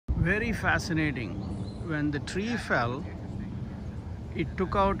Very fascinating. When the tree fell, it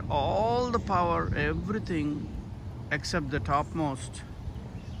took out all the power, everything except the topmost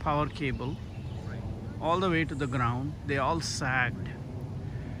power cable, all the way to the ground. They all sagged.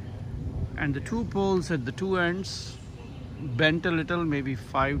 And the two poles at the two ends bent a little, maybe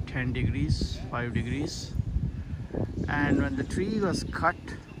 5 degrees. And when the tree was cut,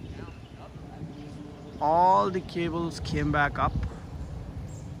 all the cables came back up,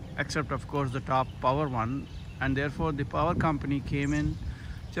 except of course the top power one, and therefore the power company came in,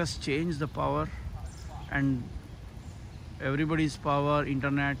 just changed the power, and everybody's power,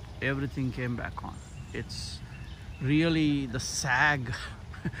 internet, everything came back on. It's really the sag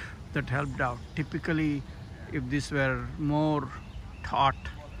that helped out. Typically, if this were more taut,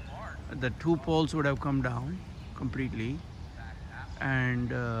 the two poles would have come down completely, and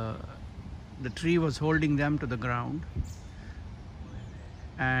the tree was holding them to the ground,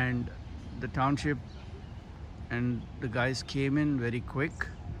 and the township and the guys came in very quick,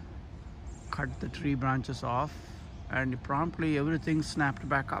 cut the tree branches off, and promptly everything snapped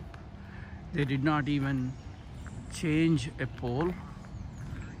back up. They did not even change a pole.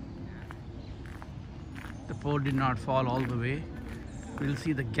 The pole did not fall all the way. We'll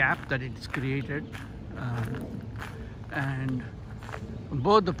see the gap that it's created, and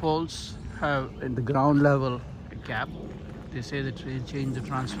both the poles have in the ground level a gap. They say that they changed the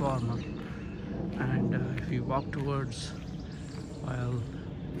transformer, and if you walk towards while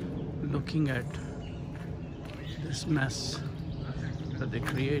looking at this mess that they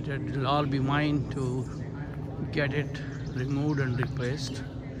created, it'll all be mine to get it removed and replaced,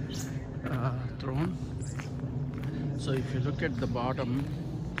 thrown. So if you look at the bottom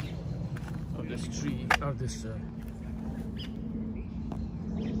of this tree, of this, there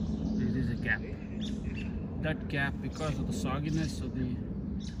is a gap. That gap, because of the sogginess of the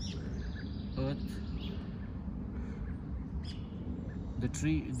earth, the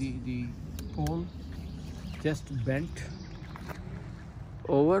tree, the pole just bent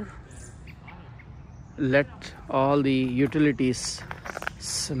over, let all the utilities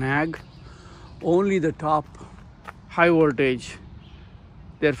snag, only the top high voltage.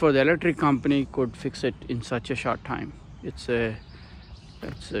 Therefore, the electric company could fix it in such a short time. It's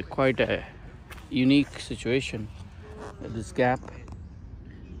quite a unique situation. This gap,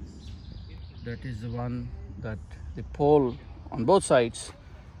 that is the one that the pole on both sides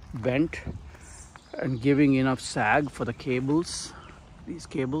bent, and giving enough sag for the cables, these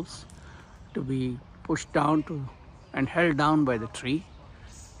cables, to be pushed down to and held down by the tree.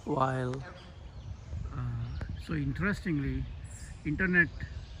 While so interestingly, internet,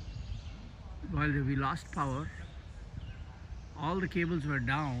 while we lost power, all the cables were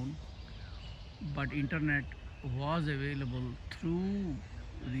down, but internet was available through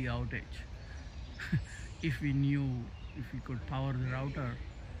the outage. If we knew, if we could power the router,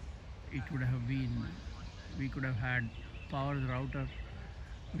 it would have been, we could have had power the router,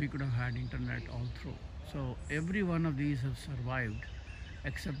 we could have had internet all through. So every one of these have survived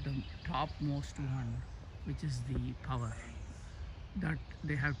except the topmost one, which is the power that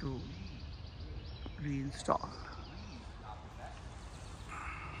they have to reinstall.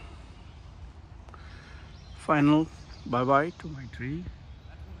 Final bye-bye to my tree.